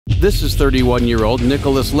This is 31-year-old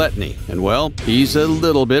Nicholas Letney, and well, he's a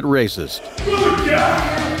little bit racist.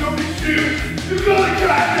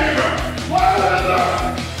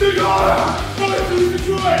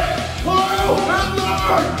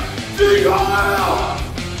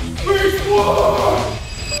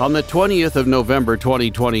 On the 20th of November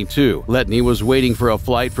 2022, Letney was waiting for a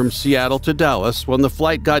flight from Seattle to Dallas when the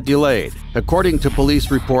flight got delayed. According to police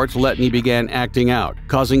reports, Letney began acting out,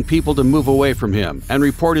 causing people to move away from him and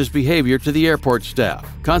report his behavior to the airport staff.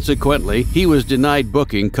 Consequently, he was denied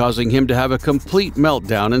booking, causing him to have a complete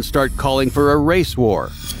meltdown and start calling for a race war.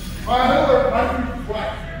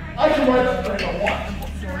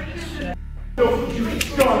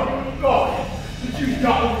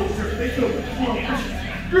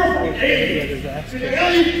 You're a fucking alien. An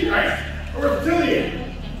alien, a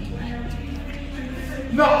reptilian.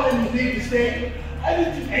 Not in the deep state. I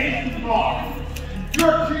didn't do anything wrong.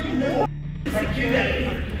 You're treating me like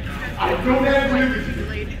kidnapping. I don't have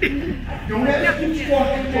religion. I don't have to keep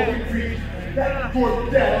walking over creek back and forth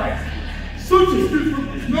with that life. Such a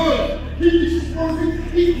different none. He just working,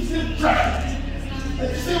 he just in traffic.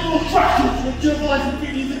 Like several tractors with generalizing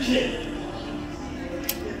thinking as a kid.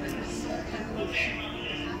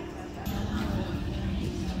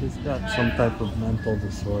 He's got some type of mental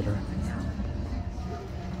disorder.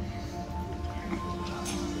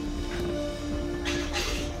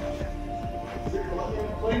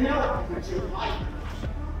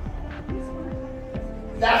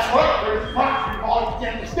 That's right, there's a box we call it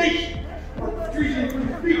down the station. Treason from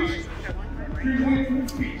the beach. Treason from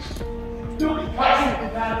the beach. Don't be passing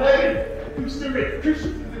from that lady. Who's the red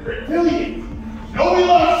Christian to the reptilian. Nobody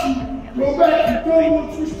loves you. Go back, you don't want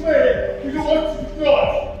to swear. You don't want to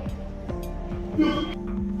destroy.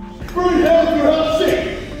 Burn hell in your house safe.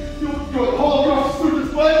 Don't go Holocaust through the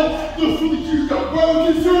final. Don't fully choose got ground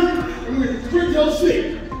concern. And we're going to drink hell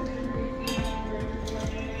safe.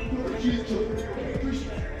 Jesus killed the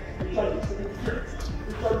Christian. We're trying to make a difference.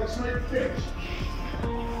 We're trying to make a finish.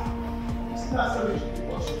 It's not something you can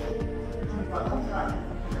watch.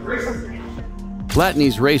 Racist.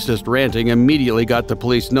 Letney's racist ranting immediately got the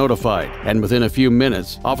police notified, and within a few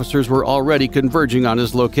minutes, officers were already converging on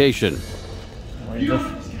his location.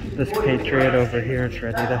 This patriot over here is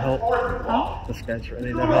ready to help. This guy's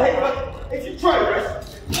ready to help. If you try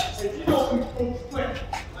rest, if you don't explain,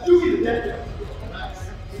 you get dead.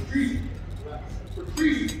 For treason. For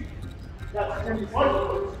treason. That's when you fight.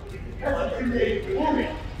 That's a intimidating woman.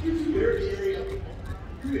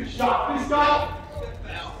 You get shot this guy.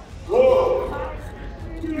 Whoa.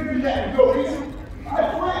 You don't do that and go easy. I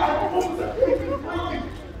pray I don't know what's breaking.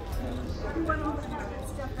 Everyone else has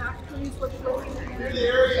step back, please. Let's go in the Clear the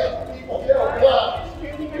area. People get our blood.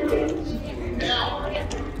 Now.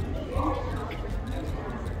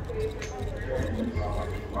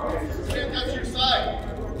 Stand up to your side.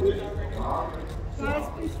 Guys,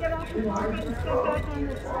 please get off the market and step back on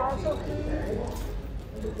the plaza, please.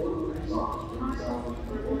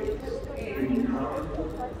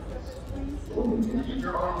 Keep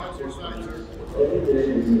your arm up to your side, sir.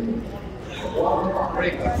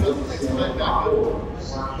 Break. Let's slide back up.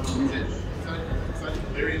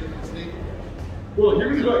 Well,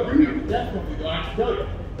 you're gonna definitely go. I can tell you.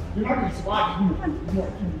 You're not gonna survive more than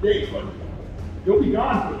 2 days, but you'll be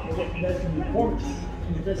gone for what that's gonna be performance.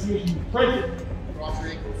 An investigation of president. Cross your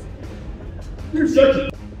ankles. You're such a.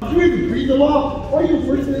 Do you even read the law? Why are you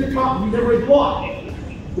first in the cop and you never read the law?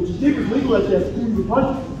 Which is different legal as to who you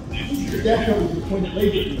punch. Your death penalty is appointed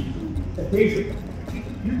later. That's basic. You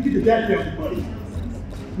can get the death penalty, buddy.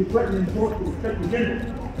 You threatened to enforce the inspector general.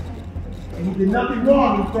 And he did nothing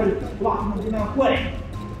wrong in trying to block him from getting on a plane.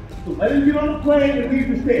 So let him get on the plane and leave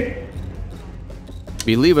the state.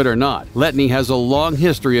 Believe it or not, Letney has a long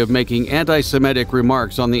history of making anti-Semitic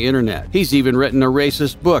remarks on the internet. He's even written a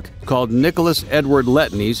racist book called Nicholas Edward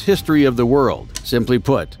Letney's History of the World. Simply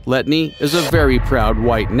put, Letney is a very proud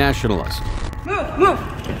white nationalist. Move, move.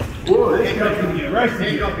 Whoa, this guy's gonna get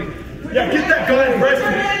arrested. Yeah, get that guy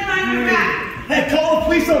arrested. Hey, call the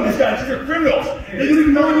police on these guys. They're criminals. They don't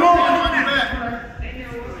even know they're wrong.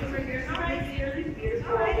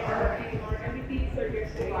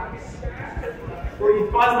 Well, you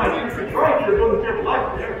find my innocent right, you're going to care for life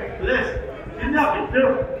for this. Did nothing, do.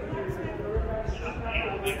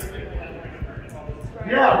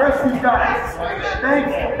 Yeah, arrest these guys.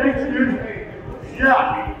 Thanks, dude.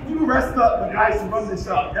 Yeah, you arrest the guys who run this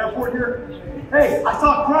airport here. Hey, I saw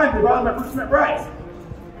a crime. They violated my First Amendment rights.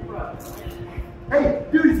 Hey,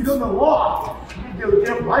 dude, if you don't know the law, you can go to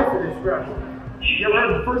jail for life for this, bro. You ever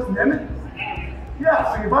heard of the First Amendment?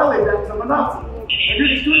 Yeah, so you violate that because I'm a Nazi. And you're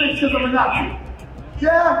just doing this because I'm a Nazi.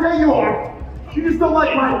 Yeah, you are. You just don't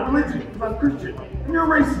like my religion because I'm Christian. And you're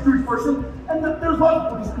a racist Jewish person, and there's lots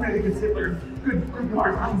of people discriminating against Hitler and good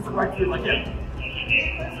hearts having the right to be like him.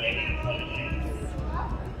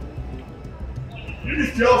 You're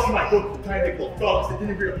just jealous of my book, tiny little thugs that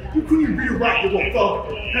didn't read. You couldn't even read or write, you little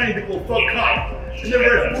thug, tiny little thug cop. You never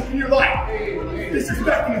read a book in your life.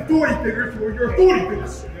 Disrespecting authority figures or your authority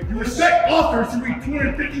figures. You respect authors who read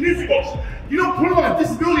 250 news books. You don't put them on a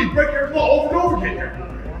disability and break your law over and over again here.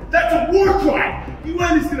 That's a war crime. You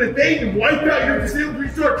want us to invade and wipe out your disabled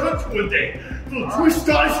restart country one day. Little Jewish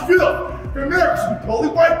Scottish filth. For America should be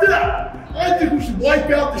totally wiped out. I think we should wipe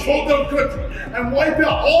out this whole dumb country and wipe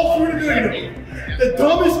out all 3 million of them. The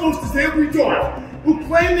dumbest, most disabled retards who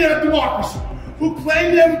claim they have democracy, who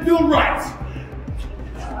claim they have a Bill of Rights.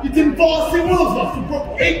 You didn't follow a single one of those laws. You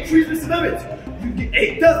broke 8 treasonous amendments. You get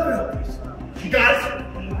 8 death penalties. You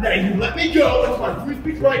guys, now you let me go. It's my free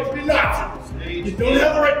speech right to be Nazi. You don't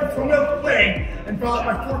have the right to throw me off the plane and violate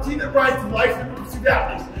my 14th right to life and pursuit.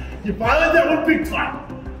 You violated that one big time.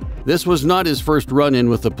 This was not his first run-in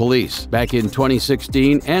with the police. Back in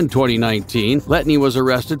 2016 and 2019, Letney was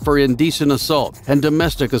arrested for indecent assault and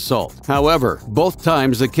domestic assault. However, both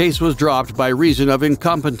times the case was dropped by reason of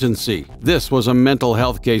incompetency. This was a mental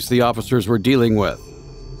health case the officers were dealing with.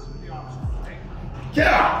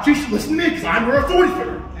 Yeah, she should listen to me because I'm her authority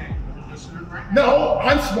figure. No,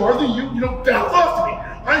 I'm smarter than you. You don't bow off to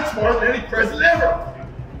me. I'm smarter than any president ever.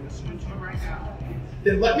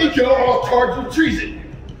 Then let me go or I'll charge you with treason.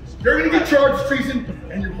 You're going to get charged with treason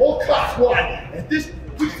and your whole cop squad at this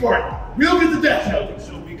police department will get the death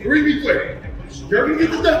penalty. We're going to be clear. You're going to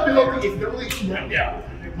get the death penalty if they're released right now.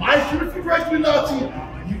 My human rights to be a Nazi,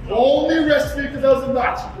 you only arrested me because I was a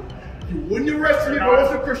Nazi. You wouldn't arrest me if I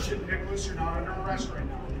was a Christian. Nicholas, you're not under arrest right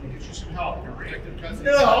now. We can get you some help. You're protected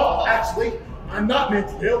president. No, actually, I'm not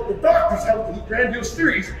mentally ill. The doctors have these grandiose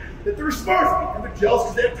theories that they're smart and they're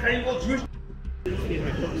jealous because they have tiny little Jewish.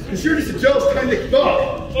 Because you're just a jealous, tiny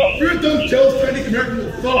thug. You're a dumb, jealous, tiny American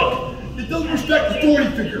little thug that doesn't respect authority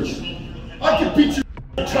figures. I can beat you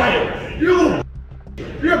in China. You're a little.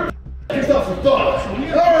 You're a yourself a thug.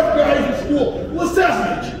 And our other guys in school will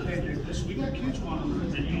assassinate you. We got kids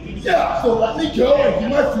wanting. Yeah, so let me go and get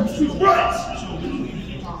my free speech rights.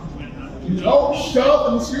 No, shut up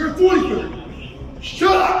and listen to your authority figure.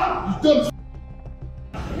 Shut up, you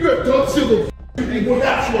dumb. You're a dumb civil. What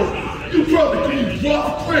that's worth. You probably couldn't even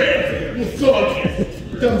drop a thread, you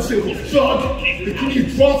thug. Dumb civil thug. You couldn't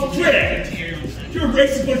even drop a thread. You're a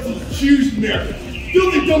racist bunch of Jews in there.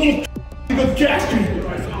 Filthy dumb little go to gas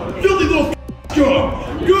chamber. Filthy little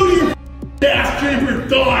scum. Go to your gas chamber and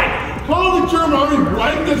die. Call the German army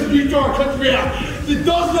right against the our country out. It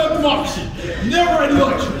doesn't have democracy. Never had an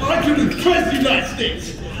election. I could be president of the United States.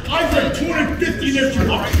 I've read 250 national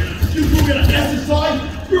books. You go get an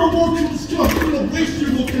exercise. You're a war to scum. You're gonna waste your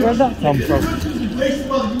little. Where'd that come from? You're wasted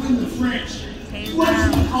by you in the French. You went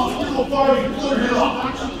to the hospital fire and cut her head off.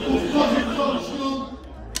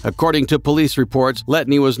 According to police reports,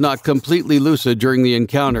 Letney was not completely lucid during the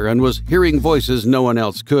encounter and was hearing voices no one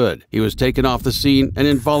else could. He was taken off the scene and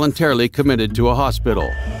involuntarily committed to a hospital.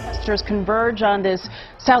 Protesters converge on this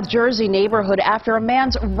South Jersey neighborhood after a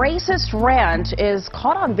man's racist rant is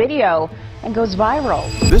caught on video and goes viral.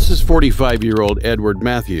 This is 45-year-old Edward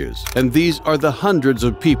Matthews, and these are the hundreds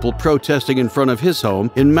of people protesting in front of his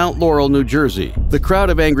home in Mount Laurel, New Jersey. The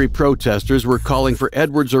crowd of angry protesters were calling for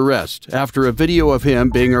Edward's arrest after a video of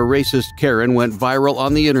him being a racist Karen went viral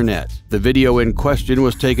on the internet. The video in question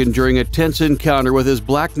was taken during a tense encounter with his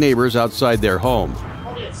black neighbors outside their home.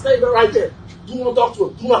 Okay, stay there right there. Do not talk to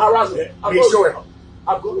him. Do not harass him.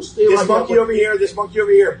 I'm going to stay this right monkey over here, this monkey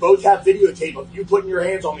over here, both have videotape of you putting your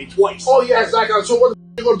hands on me twice. Oh, yeah, exactly. So what are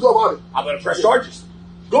you going to do about it? I'm going to press charges.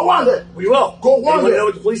 Go on then. We will. Go on then. You then. know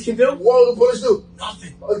what the police can do? What will the police do?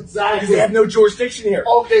 Nothing. Exactly. Because they have no jurisdiction here.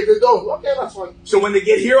 Okay, they don't. Okay, that's fine. So when they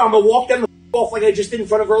get here, I'm going to walk them off like I just did in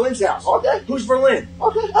front of Verlin's house. Okay. Who's Verlin?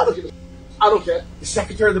 Okay, I don't care. I don't care. The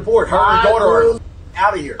secretary of the board. Her and her daughter are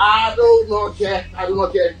out of here. I do not care. I do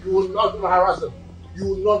not care. You will not going to harass them. You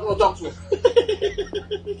will not going to talk to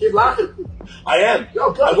him. Keep laughing. I am.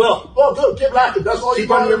 Yo, good. I will. Oh, good. Keep laughing. That's all Keep you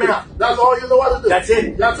know on how your to do. mouth. That's all you know how to do. That's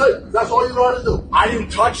it. That's it. That's all you know how to do. I didn't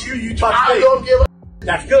touch you. You touched I me. don't give a.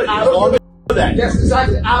 That's good. I As don't long give as you know that. Yes,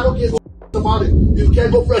 exactly. I don't give a about it. You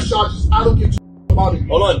can't go press charges. I don't give a about it.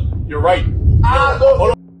 Hold on. You're right. I don't.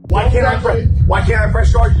 Hold on. Why can't I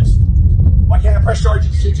press charges? Why can't I press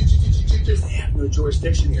charges? They have no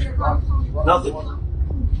jurisdiction here. Nothing.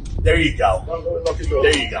 There you go.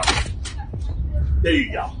 There you go. There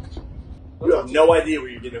you go. You have no idea what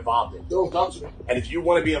you're getting involved in. Don't talk to me. And if you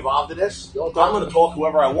want to be involved in this, I'm talk going to to talk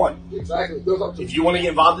whoever I want. Exactly. Don't talk to me. If you want to get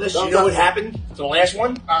involved in this, you know what happened to the last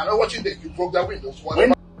one? I know what you did. You broke that window. So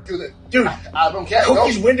When? Dude, I don't care.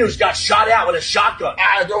 Cookie's windows got shot out with a shotgun.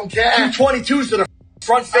 I don't care. 222s to the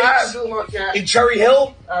front face. I do not care. In Cherry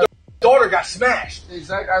Hill, the daughter got smashed.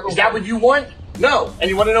 Exactly. I don't Is that care. what you want? No. And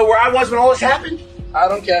you want to know where I was when all this happened? I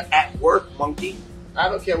don't care. At work, monkey. I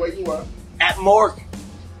don't care where you are. At morgue.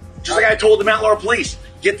 Just like I told the Mount Laurel police,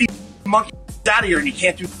 get these monkeys out of here and you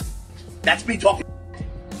can't do. That's me talking.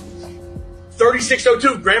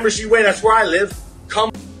 3602 Gramercy Way, that's where I live.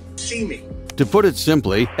 Come see me. To put it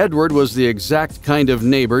simply, Edward was the exact kind of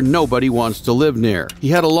neighbor nobody wants to live near. He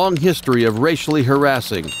had a long history of racially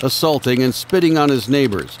harassing, assaulting, and spitting on his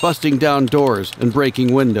neighbors, busting down doors and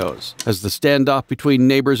breaking windows. As the standoff between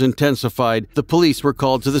neighbors intensified, the police were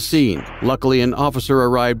called to the scene. Luckily, an officer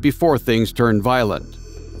arrived before things turned violent.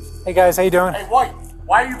 Hey guys, how you doing? Hey, White,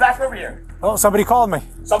 why are you back over here? Oh, somebody called me.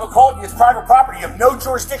 Someone called you. It's private property. You have no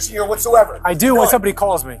jurisdiction here whatsoever. I do when somebody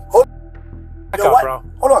calls me. Back You know up, what? bro.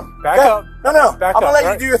 Hold on. Back Go up. ahead. No. Back I'm going to up, let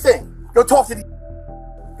right? you do your thing. Go talk to the.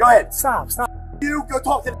 Go ahead. Stop. You go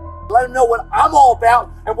talk to the. Let them know what I'm all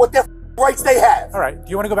about and what their rights they have. All right. Do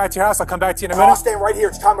you want to go back to your house? I'll come back to you in a I'll minute. stay right here.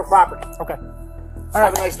 It's private property. Okay.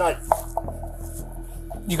 Have a nice night.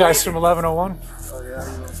 You guys from 1101? Oh,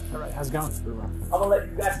 yeah. All right. How's it going? I'm going to let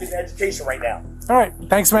you guys get an education right now. All right.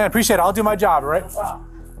 Thanks, man. Appreciate it. I'll do my job, all right? No problem.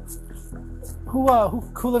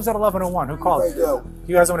 Who lives at 1101? Who called? Hey, yo.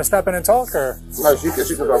 You guys want to step in and talk, or? No, she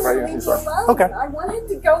can go right here. She's fine. Okay. I want him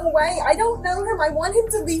to go away. I don't know him. I want him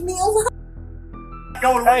to leave me alone.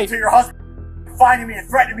 Going away to your husband, finding me and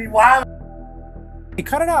threatening me while Hey,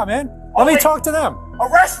 cut it out, man. Let me talk to them.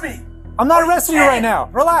 arrest me. I'm not arresting you right now.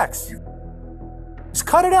 Relax. Just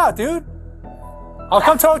cut it out, dude. I'll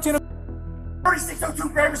come talk to you in a 3602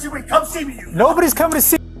 Gramercy Way. Come see me. You. Nobody's coming to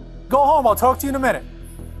see you. Go home. I'll talk to you in a minute.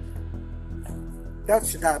 That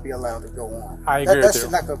should not be allowed to go on. I agree with That you.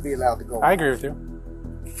 should not be allowed to go on. I agree with you.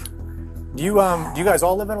 Do you guys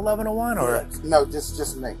all live in 1101 or? No,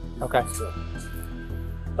 just me. Okay.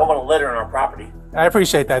 Don't want to litter on our property. I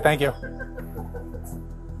appreciate that. Thank you.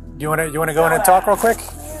 You want to go in and talk real quick?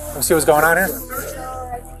 Let's see what's going on here.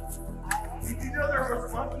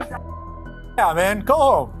 Yeah, man. Go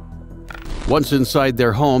home. Once inside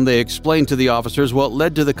their home, they explained to the officers what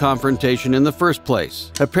led to the confrontation in the first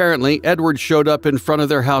place. Apparently, Edward showed up in front of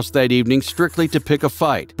their house that evening strictly to pick a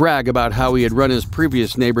fight, brag about how he had run his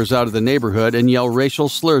previous neighbors out of the neighborhood, and yell racial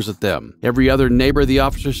slurs at them. Every other neighbor the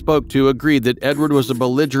officer spoke to agreed that Edward was a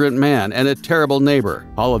belligerent man and a terrible neighbor.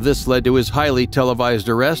 All of this led to his highly televised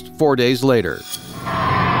arrest 4 days later.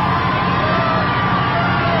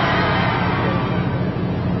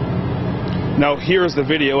 Now here's the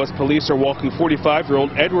video as police are walking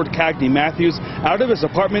 45-year-old Edward Cagney Matthews out of his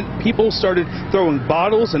apartment. People started throwing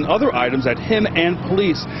bottles and other items at him and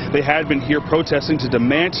police. They had been here protesting to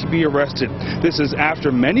demand he be arrested. This is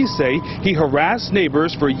after many say he harassed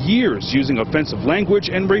neighbors for years using offensive language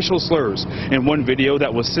and racial slurs. In one video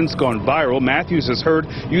that was since gone viral, Matthews is heard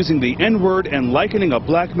using the N-word and likening a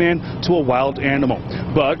black man to a wild animal.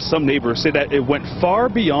 But some neighbors say that it went far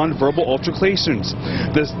beyond verbal altercations.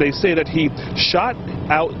 They say that he shot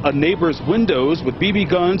out a neighbor's windows with BB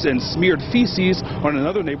guns and smeared feces on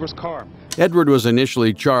another neighbor's car. Edward was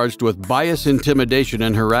initially charged with bias, intimidation,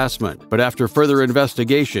 and harassment, but after further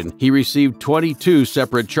investigation, he received 22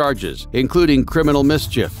 separate charges, including criminal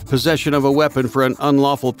mischief, possession of a weapon for an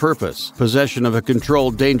unlawful purpose, possession of a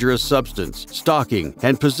controlled dangerous substance, stalking,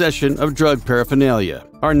 and possession of drug paraphernalia.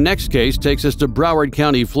 Our next case takes us to Broward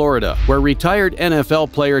County, Florida, where retired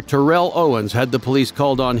NFL player Terrell Owens had the police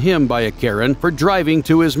called on him by a Karen for driving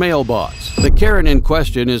to his mailbox. The Karen in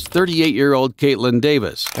question is 38-year-old Caitlin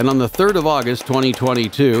Davis, and on the 3rd of August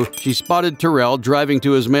 2022, she spotted Terrell driving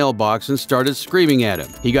to his mailbox and started screaming at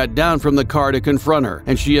him. He got down from the car to confront her,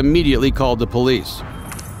 and she immediately called the police.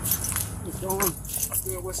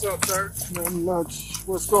 What's up, sir? Not much.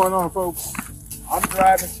 What's going on, folks? I'm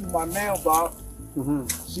driving to my mailbox.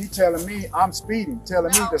 She telling me I'm speeding,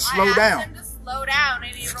 telling me to slow down. I asked him to slow down,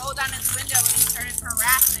 and he rolled down his window and he started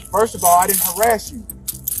harassing. First of all, I didn't harass you.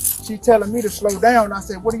 She telling me to slow down. I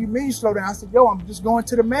said, what do you mean slow down? I said, yo, I'm just going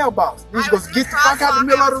to the mailbox. He's going to get the fuck out the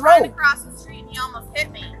middle of the road. Across the street, and he almost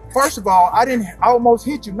hit me. First of all, I almost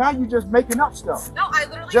hit you. Now you just making up stuff. No, I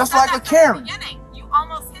literally just said like that a Karen. from the beginning. You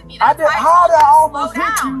almost hit me. How did I almost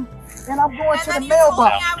hit you? And I'm going And to the then you told me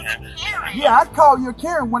mailbox. I was a Karen. Yeah, I'd call you a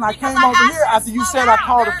Karen when I came over here after you said I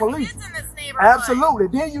called the police. Absolutely.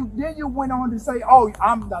 Then you went on to say, oh,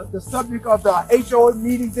 I'm the subject of the HOA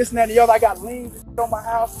meeting, this and that and the other. I got liens on my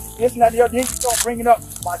house, this and that and the other. Then you start bringing up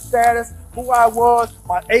my status, who I was,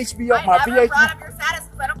 my HBO, my I never VH. brought up your status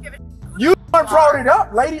because I don't give a You brought it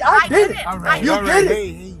up, lady. I did it. didn't. I You did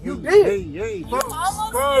it. You did. You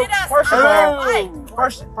almost did us. First of Hey. all,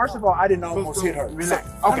 first of all, I didn't almost hit her. Relax.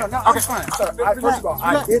 No, Okay, no, okay, fine. fine. First of all,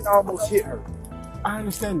 I didn't almost hit her. I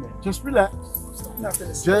understand that. Just relax. Nothing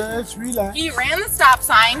to say. Just relax. He ran the stop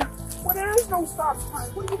sign. Well, there is no stop sign.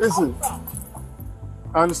 What are you Listen. talking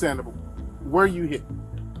about? Understandable. Where you hit?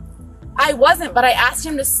 I wasn't, but I asked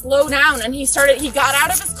him to slow down, and he got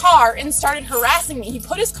out of his car and started harassing me. He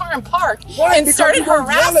put his car in park Why? and Because started you were yelling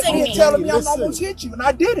at harassing me me. and telling me I Listen. almost hit you, and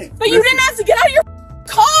I didn't. But you didn't have to get out of your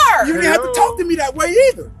car. You didn't have to talk to me that way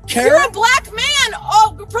either. You're Karen, a black man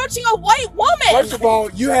approaching a white woman. first of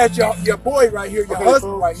all, you had your boy right here, your Okay,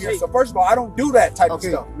 husband right here. So first of all, I don't do that type of Okay,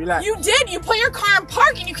 stuff. relax. You did. You put your car in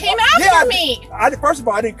park and you came after Yeah, me. First of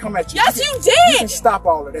all, I didn't come at you. Yes, you You can did. stop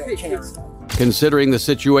all of that, Karen. Considering the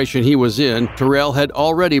situation he was in, Terrell had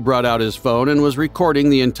already brought out his phone and was recording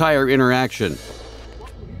the entire interaction.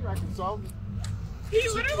 He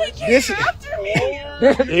literally came This- after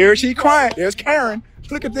me. Here she crying. There's Karen.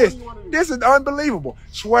 Look at this. This is unbelievable.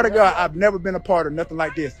 Swear to God, I've never been a part of nothing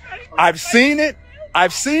like this. I've seen it.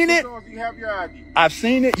 I've seen it. So if you have your ID. I've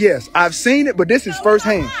seen it. Yes, I've seen it, but this is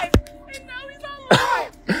firsthand. And now he's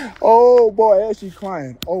alive. Oh boy, as she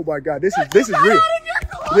crying. Oh my God, this is real.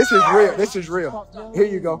 This is real. This is real. Here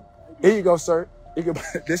you go. Here you go, sir.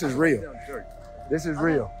 This is real. This is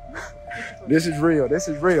real. This is real. This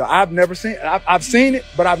is real. I've never seen. I've seen it,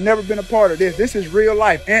 but I've never been a part of this. This is real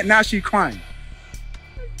life. And now she's crying.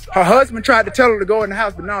 Her husband tried to tell her to go in the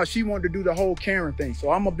house, but no, she wanted to do the whole Karen thing.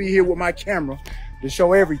 So I'm gonna be here with my camera to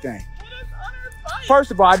show everything.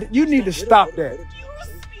 First of all, you need to stop that. You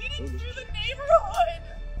were speeding through the neighborhood.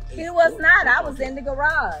 He was not. I was in the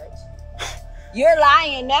garage. You're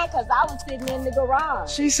lying now because I was sitting in the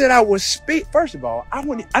garage. She said I was speed. First of all, I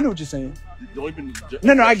know what you're saying.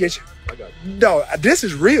 No, I get you. No, this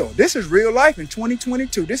is real. This is real life in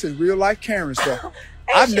 2022. This is real life Karen stuff.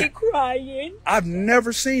 And she crying. I've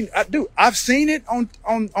never seen. I've seen it on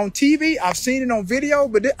TV. I've seen it on video,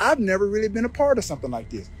 but I've never really been a part of something like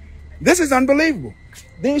this. This is unbelievable.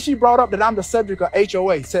 Then she brought up that I'm the subject of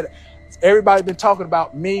HOA. Said everybody's been talking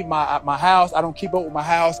about me, my house. I don't keep up with my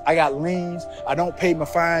house. I got liens. I don't pay my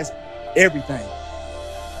fines. Everything.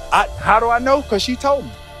 How do I know? Because she told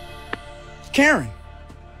me. Karen.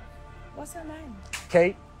 What's her name?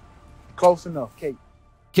 Kate. Close enough. Kate.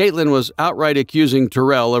 Caitlin was outright accusing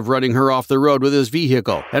Terrell of running her off the road with his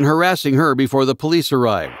vehicle and harassing her before the police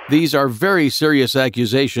arrived. These are very serious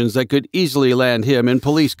accusations that could easily land him in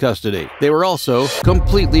police custody. They were also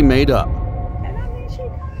completely made up. And I mean, she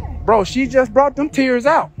cried. Bro, she just brought them tears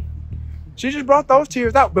out. She just brought those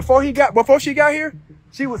tears out. Before she got here,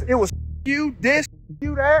 it was you, this,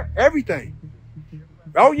 you, that, everything.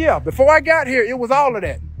 Oh yeah, before I got here, it was all of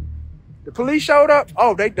that. The police showed up.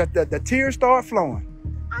 Oh, the tears started flowing.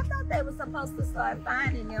 I thought they were supposed to start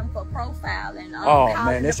finding them for profiling. Oh,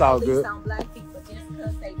 man, it's all good. On black people just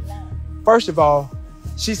because they blind. First of all,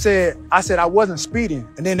 I said I wasn't speeding,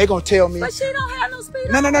 and then they're gonna tell me. But she don't have no speed.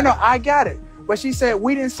 No, I got it. But she said,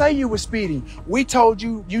 we didn't say you were speeding. We told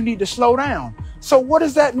you need to slow down. So what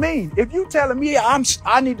does that mean? If you telling me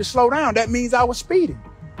I need to slow down, that means I was speeding.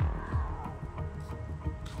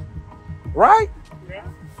 Right? Yeah.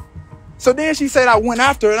 So then she said I went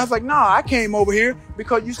after her, and I was like, nah, I came over here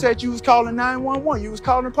because you said you was calling 911. You was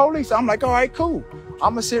calling the police. I'm like, all right, cool.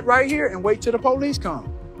 I'm gonna sit right here and wait till the police come.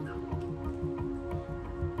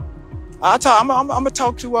 I'm gonna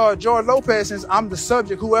talk to George Lopez since I'm the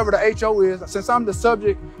subject, whoever the HO is. Since I'm the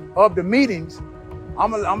subject of the meetings,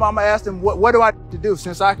 I'm gonna ask them what do I need to do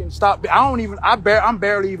since I can stop. I'm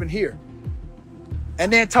barely even here.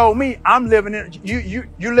 And then told me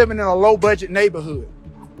you're living in a low budget neighborhood.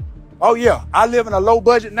 Oh yeah, I live in a low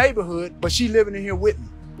budget neighborhood, but she living in here with me.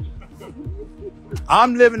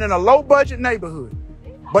 I'm living in a low budget neighborhood,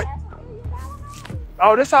 but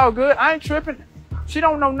oh, this all good. I ain't tripping. She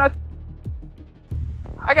don't know nothing.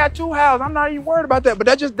 I got 2 houses. I'm not even worried about that. But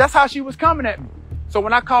that's how she was coming at me. So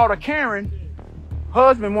when I called her Karen,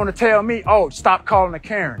 husband want to tell me, oh, stop calling her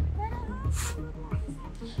Karen.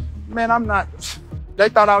 Man, I'm not. They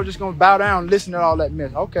thought I was just gonna bow down and listen to all that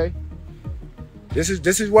mess. Okay. This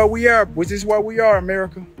is where we are. This is where we are,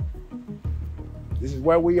 America. This is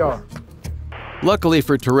where we are. Luckily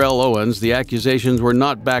for Terrell Owens, the accusations were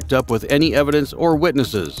not backed up with any evidence or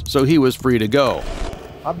witnesses, so he was free to go.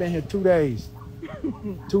 I've been here 2 days.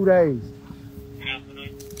 2 days.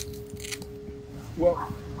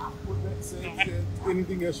 Well, with that said,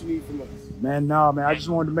 anything else you need from us? Man, no, man. I just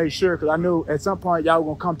wanted to make sure because I knew at some point y'all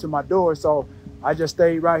were gonna come to my door, so I just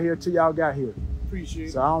stayed right here till y'all got here. appreciate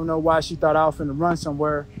it. So I don't know why she thought I was finna run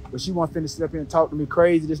somewhere, but she wasn't finna sit up here and talk to me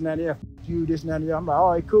crazy, this and that and that. You, this and that and that. I'm like,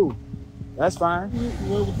 all right, cool. That's fine.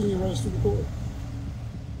 Where can you run us to the court?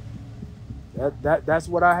 That's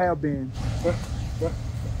what I have been. But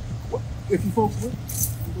if you folks would,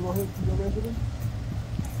 you can go ahead to your residence.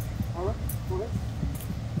 All right, go ahead.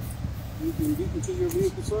 You can get into your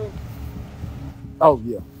vehicle, sir. Oh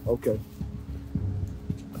yeah, okay.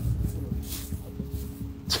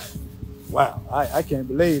 Wow, I can't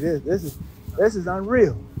believe this. This is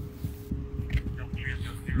unreal.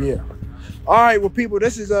 Yeah. All right, well, people,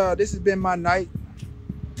 this has been my night.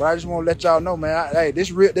 But I just want to let y'all know, man. Hey,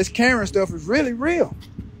 this Karen stuff is really real.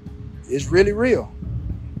 It's really real.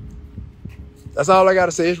 That's all I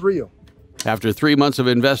gotta say. It's real. After 3 months of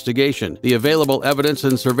investigation, the available evidence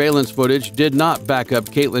and surveillance footage did not back up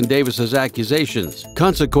Caitlin Davis's accusations.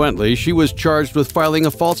 Consequently, she was charged with filing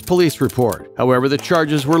a false police report. However, the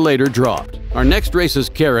charges were later dropped. Our next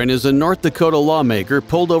racist Karen is a North Dakota lawmaker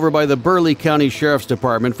pulled over by the Burleigh County Sheriff's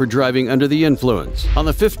Department for driving under the influence. On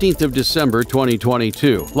the 15th of December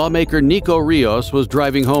 2022, lawmaker Nico Rios was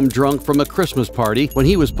driving home drunk from a Christmas party when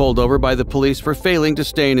he was pulled over by the police for failing to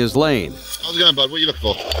stay in his lane. How's it going, bud? What are you looking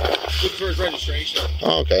for? Looking for his registration.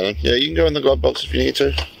 Oh, okay then. Yeah, you can go in the glove box if you need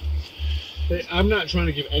to. Hey, I'm not trying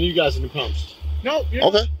to give any of you guys any pumps. No.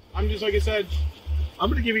 Okay. I'm just, like I said, I'm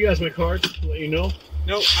going to give you guys my card to let you know.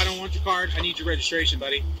 No, I don't want your card. I need your registration,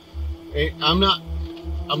 buddy. Hey, I'm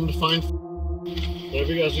going to find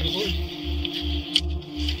whatever you guys are looking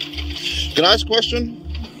for. Can I ask a question?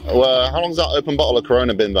 How long's that open bottle of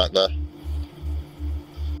Corona been back there?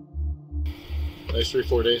 That's 3 or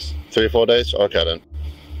 4 days. 3 or 4 days? Okay then.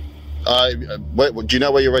 Wait, do you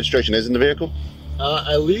know where your registration is in the vehicle?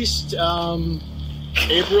 At least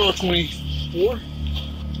April 24.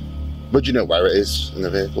 But do you know where it is in the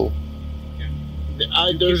vehicle?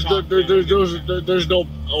 There's no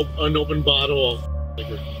unopened bottle of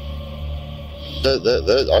liquor.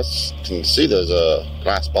 I can see there's a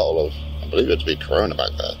glass bottle of, I believe it to be Corona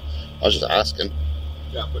back there. I was just asking.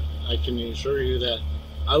 Yeah, but I can assure you that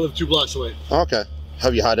I live 2 blocks away. Okay.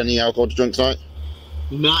 Have you had any alcohol to drink tonight?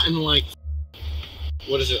 Not in like,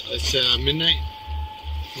 what is it? It's midnight?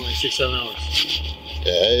 In like 6-7 hours.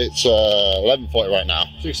 Yeah, it's 11:40 right now.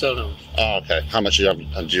 6-7 hours. Oh, okay. How much do you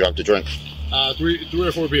have to drink? 3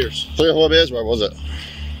 or 4 beers. 3 or 4 beers? Where was it?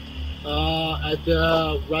 At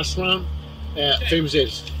the restaurant at Famous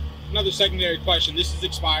Days. Another secondary question. This is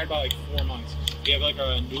expired by like 4 months. Do you have like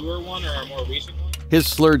a newer one or a more recent one? His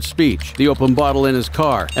slurred speech, the open bottle in his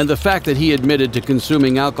car, and the fact that he admitted to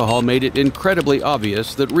consuming alcohol made it incredibly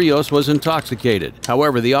obvious that Rios was intoxicated.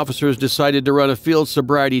 However, the officers decided to run a field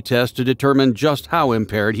sobriety test to determine just how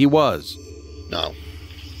impaired he was. No.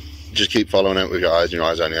 Just keep following it with your eyes and your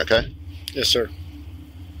eyes only, okay? Yes, sir.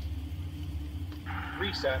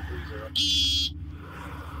 Reset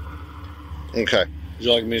 30. Okay. Would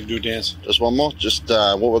you like me to do a dance? Just one more. Just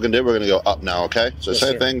what we're going to do, we're going to go up now, okay? So yes,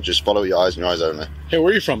 same sir. thing, just follow your eyes and your eyes only. Hey, where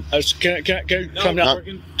are you from? Can come down?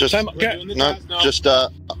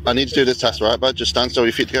 I need to do this test, right, bud? Just stand still,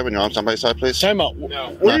 your feet together and your arms down by your side, please. Time out.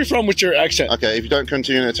 Where are you from with your accent? Okay, if you don't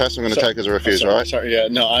continue the test, I'm going to take as a refusal, all right? Sorry, yeah,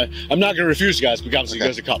 no, I'm not going to refuse, guys, because obviously you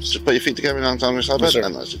guys are cops. Just put your feet together and arms down by your side, Yes,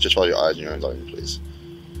 bud, sir. and just follow your eyes and your eyes only, please.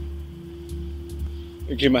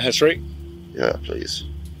 You keep my head straight? Yeah, please.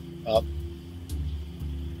 Up.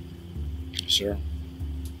 Sir.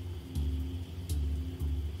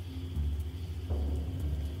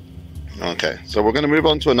 Okay, so we're going to move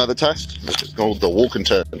on to another test. It's called the walk and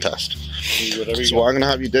turn test. So what I'm going to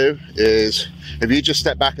have you do is, if you just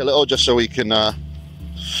step back a little, just so we can.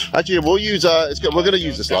 Actually, we'll use. We're going to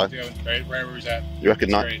use this line. Right where was that? You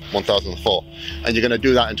reckon 1004, and you're going to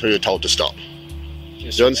do that until you're told to stop.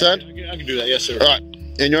 Yes, Do you understand? I can do that. Yes, sir. All right.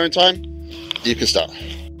 In your own time, you can start.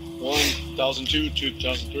 1002,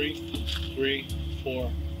 2003, 3,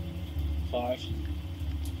 4, 5,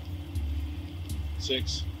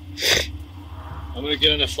 6. I'm gonna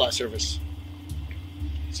get on a flat surface.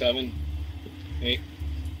 7, 8,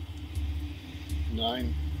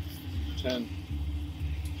 9, 10,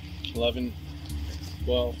 11,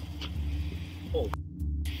 12,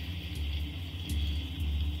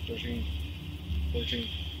 13, 14,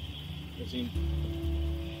 15,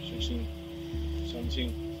 16,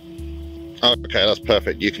 17. Okay, that's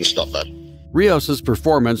perfect. You can stop that. Rios's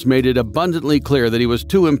performance made it abundantly clear that he was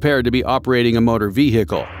too impaired to be operating a motor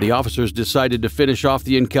vehicle. The officers decided to finish off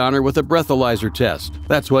the encounter with a breathalyzer test.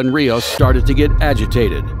 That's when Rios started to get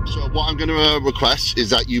agitated. So what I'm going to request is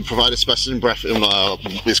that you provide a specimen breath.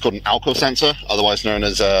 It's called an alcohol sensor, otherwise known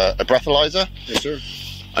as a breathalyzer. Yes, sir.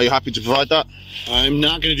 Are you happy to provide that? I'm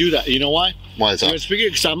not going to do that. You know why? Why is that?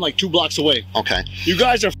 Because I'm like 2 blocks away. Okay. You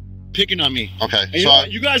guys are picking on me. Okay.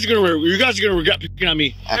 And you guys are gonna regret picking on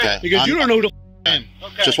me. Okay. Because you don't know who the I am.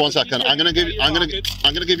 Okay. Just 1 second. I'm gonna give you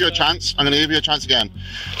a chance. I'm gonna give you a chance again.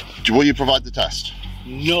 Will you provide the test?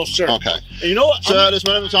 No, sir. Okay. And you know what? So at this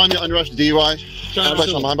moment in time, you're under arrest for DUI.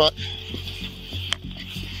 Place on my hand back.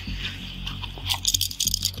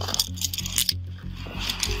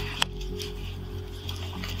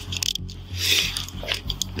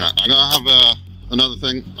 Right, I'm gonna have another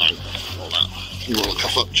thing. Hold on. You want to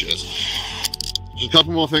cuff up? Cheers. Just a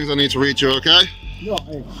couple more things I need to read to you, okay? No,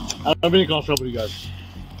 hey, I'm being comfortable with you guys.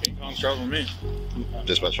 Being comfortable with me.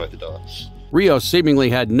 Dispatch right to Dallas. Rios seemingly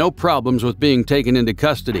had no problems with being taken into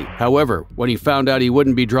custody. However, when he found out he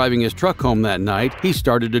wouldn't be driving his truck home that night, he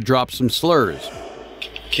started to drop some slurs.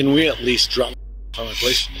 Can we at least drop on my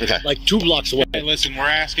place? Okay. Like 2 blocks away. Hey, listen,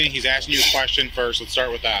 he's asking you a question first. Let's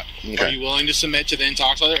start with that. Okay. Are you willing to submit to the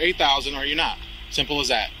Intox Leather 8000 or are you not? Simple as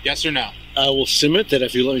that. Yes or no? I will submit that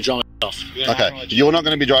if you let me drive myself. Okay. You're not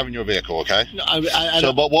going to be driving your vehicle, okay?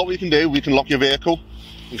 No, but what we can do, we can lock your vehicle,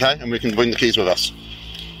 okay? And we can bring the keys with us.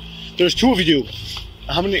 There's 2 of you.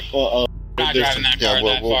 How many? I'm not driving that car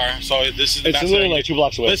that far. So this is the best. It's literally like 2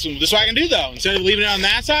 blocks away. Listen, this is what I can do though. Instead of leaving it on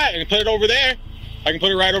that side, I can put it over there. I can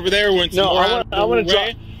put it right over there. When I want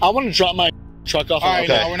to drop my truck off. All right,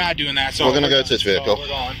 no, we're not doing that. So we're gonna go to this vehicle. We're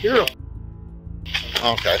going.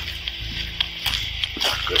 Okay.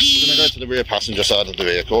 Good. We're gonna go to the rear passenger side of the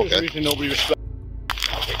vehicle. Okay. Nobody respects.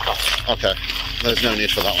 Okay. There's no need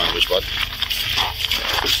for that language, bud.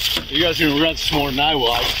 You guys are gonna regret this more than I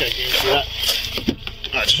will. I just can't guarantee that.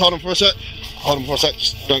 All right, just hold on for a sec. Hold on for a sec.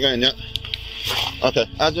 Just don't go in yet. Okay.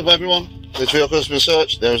 As of everyone, this vehicle has been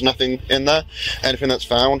searched. There is nothing in there. Anything that's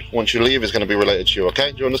found once you leave is going to be related to you.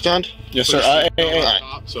 Okay? Do you understand? Yes, sir.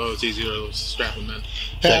 So it's easier to strap them in.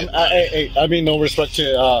 Hey, I mean no respect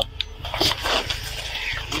to. All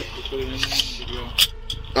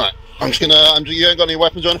right. I'm just gonna. You ain't got any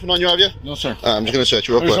weapons or anything on you, have you? No, sir. I'm just gonna search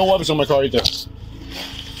you real quick. There's no weapons on my car either.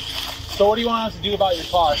 So what do you want us to do about your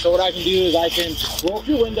car? So what I can do is I can roll up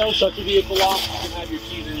your window, shut your vehicle off, you can have your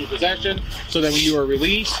keys in your possession, so that when you are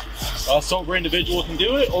released, a sober individual can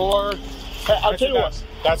do it, or I'll tell you what.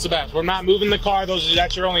 That's the best. We're not moving the car.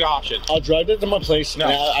 That's your only option. I'll drive it to my place. No,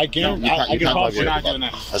 I can promise we're not doing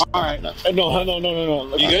that. All right. No.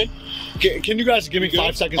 You good? Can you guys give me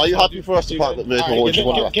 5 seconds? Are you happy for us to park the vehicle? Or do you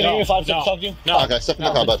want to? Can I give you 5 seconds to talk to you? No. Okay, step in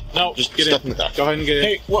the car, bud. No, just step in the car. Go ahead and get in.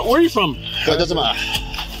 Hey, where are you from? It doesn't matter.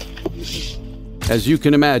 As you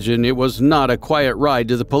can imagine, it was not a quiet ride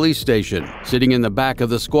to the police station. Sitting in the back of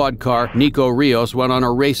the squad car, Nico Rios went on a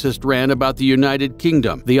racist rant about the United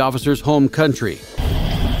Kingdom, the officer's home country.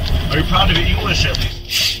 Are you proud to be English at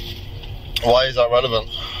least? Why is that relevant?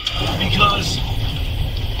 Because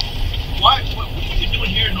what are you doing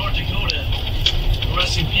here in North Dakota,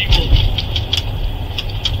 arresting people?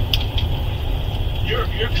 Your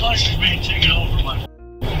country's being taken over by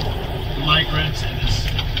the migrants and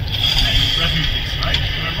refugees, right?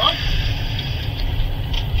 Am I wrong?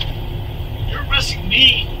 You're arresting me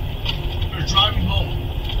for driving home.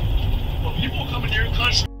 But people come into your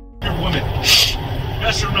country, you're women.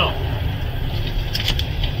 Yes or no?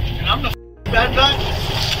 And I'm the bad guy?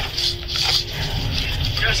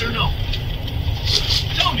 Yes or no?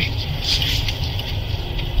 Tell me.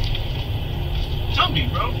 Tell me,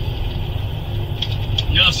 bro.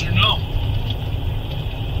 Yes or no?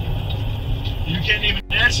 You can't even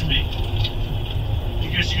answer me.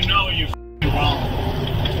 Because you know you're wrong.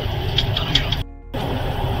 I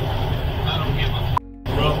don't give a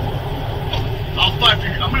bro. I'll fight for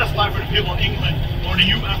you. I'm gonna fight for the people in England more than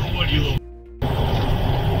you ever would, you little.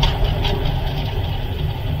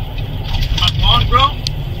 Am I wrong, bro?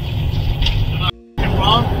 Am I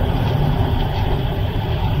wrong?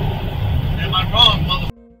 Am I wrong, motherfucker?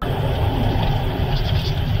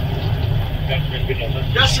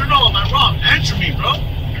 Yes or no? Am I wrong? Answer me, bro.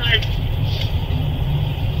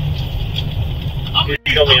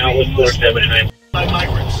 Tell me out with 479. By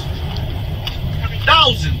migrants.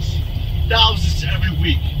 Thousands every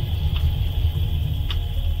week.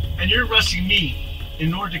 And you're arresting me in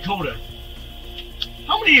North Dakota.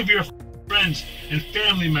 How many of your friends and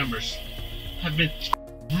family members have been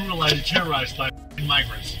brutalized and terrorized by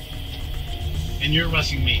migrants? And you're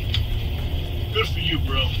arresting me. Good for you,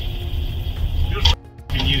 bro. Good for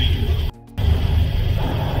you.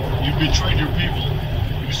 You betrayed your people.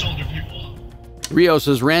 You sold your people.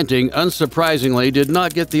 Rios' ranting, unsurprisingly, did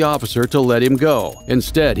not get the officer to let him go.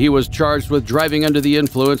 Instead, he was charged with driving under the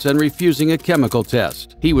influence and refusing a chemical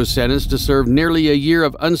test. He was sentenced to serve nearly a year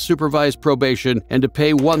of unsupervised probation and to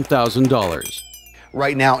pay $1,000.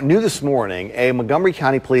 Right now, new this morning, a Montgomery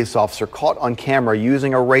County police officer caught on camera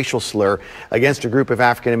using a racial slur against a group of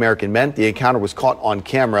African-American men. The encounter was caught on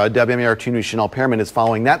camera. WMAR2 News' Chanel Pearman is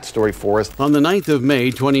following that story for us. On the 9th of May,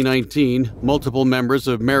 2019, multiple members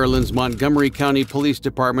of Maryland's Montgomery County Police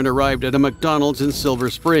Department arrived at a McDonald's in Silver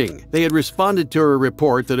Spring. They had responded to a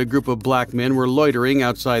report that a group of black men were loitering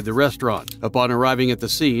outside the restaurant. Upon arriving at the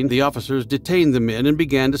scene, the officers detained the men and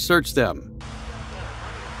began to search them.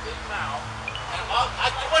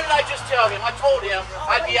 What did I just tell him? I told him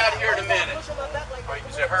I'd be out here in a minute.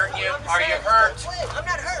 Is it hurting you? Are you hurt? I'm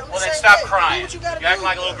not hurt. Well, then stop crying. You acting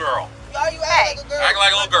like a little girl. Are you acting like a girl? Acting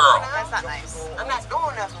like a little girl. That's not nice. I'm not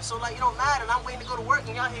doing nothing, so like, you don't matter. And I'm waiting to go to work,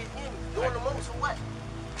 and y'all here doing the moves for what?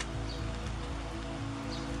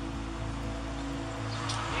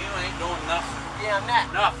 You ain't doing nothing. Yeah, I'm not.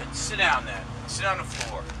 Nothing. Sit down then. Sit on the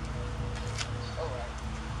floor. All right.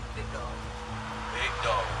 Big dog. Big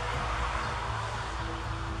dog.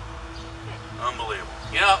 Unbelievable.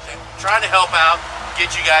 You know, trying to help out,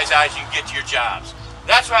 get you guys out so you can get to your jobs.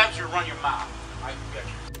 That's what happens when you run your mouth. Right?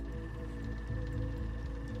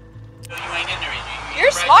 You ain't in there.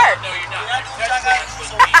 You're smart. No, you're not.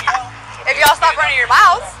 If y'all stop running your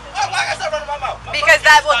mouths. Why I gotta stop running my mouth? Because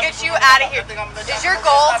that will get you out of here. Is your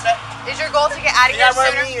goal to get out of here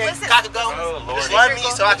sooner? Listen. I can go. Oh, Lord. Just run me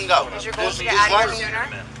so I can go. Is your goal to get out of here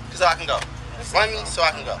sooner? So I can go. Run me so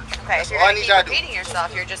I can go. Okay, if you're going to keep repeating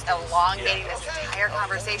yourself, you're just elongating this entire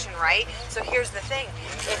conversation, right? So here's the thing.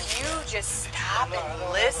 If you just stop and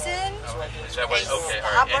listen, stop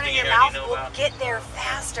running your mouth, we'll get there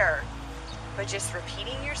faster. But just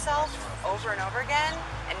repeating yourself over and over again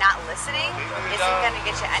and not listening isn't going to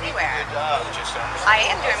get you anywhere. I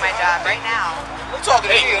am doing my job right now. I'm talking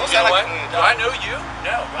to you. You know what? Do I know you?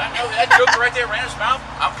 No. I know that joke right there ran his mouth.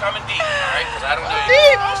 I'm coming deep, all right? Because I don't know you.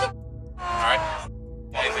 Deep! All right.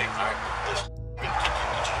 Hey, big. All right. Listen. Did you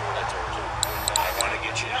hear what I told you? I want to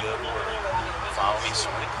get you to go to work. Follow me. So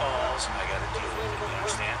many calls. I got to deal with it. You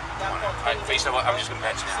understand? All right. Face up. I'm just going to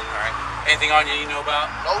pat you down. All right. Anything on you know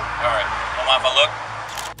about? Nope. All right. Don't mind if I look.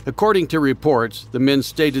 According to reports, the men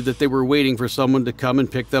stated that they were waiting for someone to come and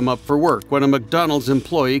pick them up for work when a McDonald's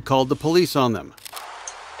employee called the police on them.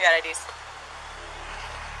 You got IDs?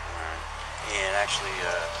 And actually,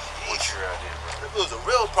 what's your idea? It was a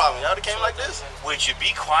real problem. Y'all came like this? Would you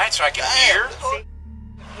be quiet so I can hear?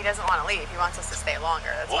 He doesn't want to leave. He wants us to stay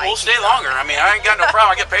longer. That's Well, why we'll stay longer. I mean, I ain't got no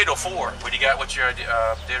problem. I get paid till 4. What do you got? What's your idea,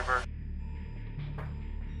 date of birth?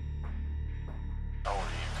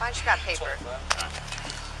 Why don't you got paper?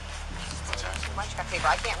 Why don't you got paper?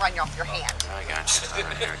 I can't run you off your hand. I got you.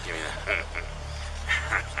 Here, give me that.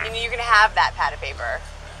 And you can have that pad of paper.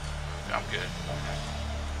 I'm good.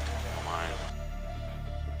 Don't mind.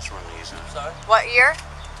 Let's run these in. Sorry? What year?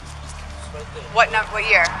 What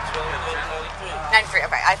year? 93.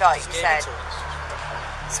 Okay, I thought you said.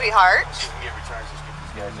 Sweetheart,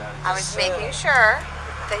 I was making sure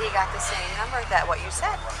that he got the same number that what you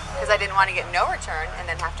said, because I didn't want to get no return and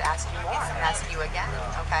then have to ask you more and ask you again.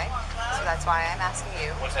 Okay, so that's why I'm asking you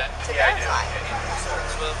to verify.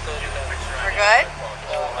 We're good.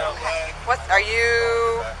 Okay. What are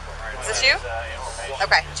you? Is this you?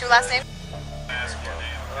 Okay. 2 last names.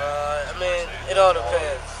 I mean, it all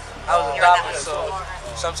depends. I was adopted, so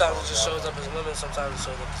sometimes it just shows up as women, sometimes it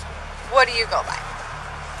shows up as men. What do you go by?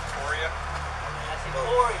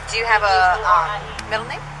 Do you have a middle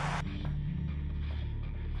name?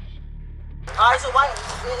 Alright, so why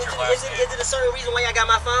is it a certain reason why I got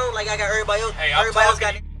my phone? Like I got everybody else. Hey, everybody else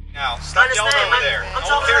got it. Now, stop yelling over there. I'm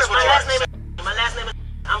talking to her. My last name is.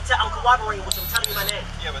 I'm cooperating with you. I'm telling you my name.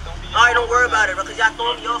 Yeah, but don't be. Alright, don't worry about it, because y'all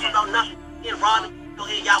throwing me off about nothing. Getting robbed.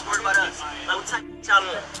 Y'all worry about us. Like what type of y'all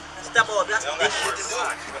step off? That's what they shit to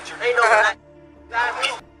do. Ain't no.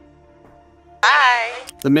 Bye.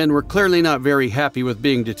 The men were clearly not very happy with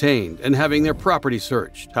being detained and having their property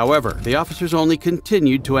searched. However, the officers only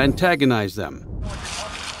continued to antagonize them.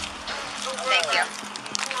 Thank you.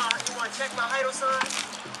 You want to check my height or something?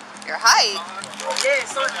 Your height? Yeah,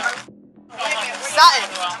 son. Sutton.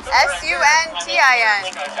 S-U-N-T-I-N.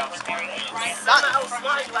 Sutton.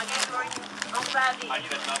 I'm 5'8".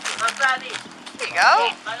 Here you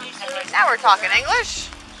go. Now we're talking English.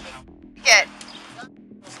 Get.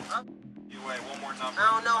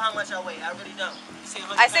 I don't know how much I weigh. I really don't.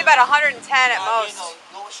 I say about 110 at most.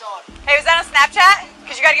 Hey, was that on Snapchat?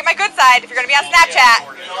 Because you got to get my good side if you're going to be on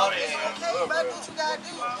Snapchat.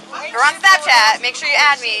 If you're on Snapchat, make sure you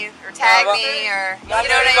add me or tag me or, you know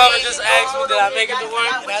what I mean? Just asked me, did I make it to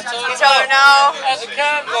work? And I told her, you told her no. As a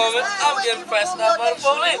kind moment, I'm getting pressed up by the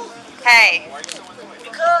police. Hey.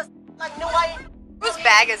 Because, like, no, I ain't. Whose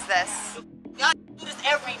bag is this? Y'all do this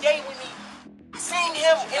every day with me. seen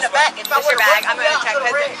him in the back. If I It's your would bag. have I'm gonna check.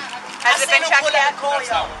 Has it been checked yet?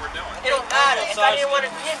 It don't matter. If I didn't want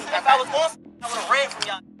to hit me, if I was going, I would have ran from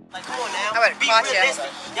y'all. Like, come on now. I would have caught you.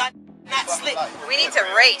 Y'all not slick. We need to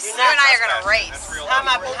race. You and I are gonna race. How am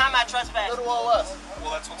I trespassing? Little all us.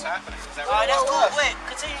 Well, that's what's happening. Is that Alright, that's cool. Go ahead.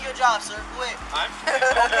 Continue your job, sir. Go ahead.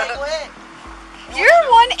 Okay, go ahead. You're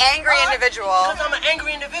one angry individual. Because I'm an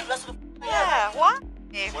angry individual. That's what Yeah, why?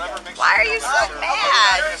 Why are you so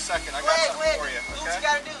mad? Give me a second. I got something for you. Do what you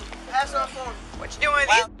gotta do. Have something for me. What you doing with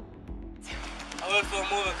these? I work for a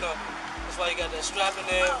moving company. That's why you got that strap in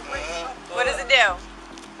there. What does it do?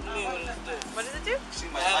 What does it do?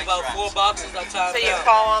 I have about 4 boxes. I tie So you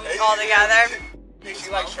call them all together? She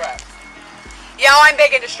likes straps. Yo, I'm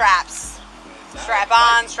big into straps. Strap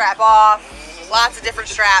on, strap off, lots of different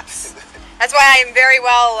straps. That's why I am very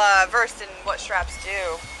well versed in what straps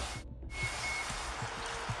do.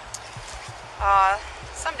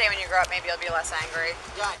 Someday when you grow up, maybe you'll be less angry.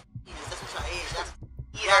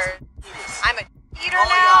 Eater. I'm a eater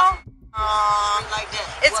now.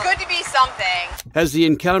 It's good to be something. As the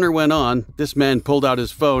encounter went on, this man pulled out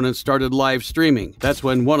his phone and started live streaming. That's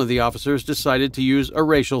when one of the officers decided to use a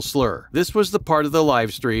racial slur. This was the part of the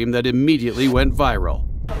live stream that immediately went viral.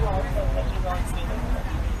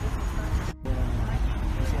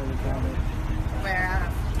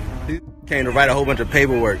 Came to write a whole bunch of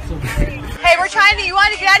paperwork. Hey, you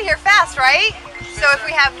want to get out of here fast, right? So if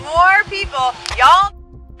we have more people, y'all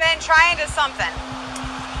been trying to something.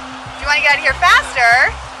 If you want to get out of here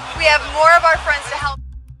faster, we have more of our friends to help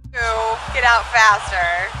you get out faster.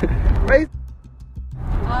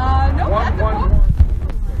 No.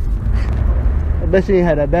 I bet she ain't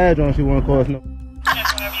had that badge on. She won't call us no.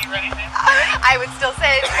 I would still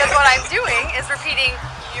say it because what I'm doing is repeating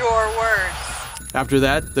your words. After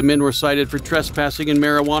that, the men were cited for trespassing and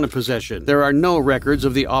marijuana possession. There are no records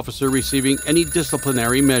of the officer receiving any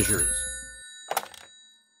disciplinary measures.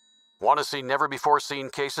 Want to see never-before-seen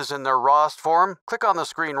cases in their rawest form? Click on the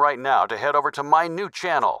screen right now to head over to my new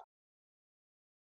channel.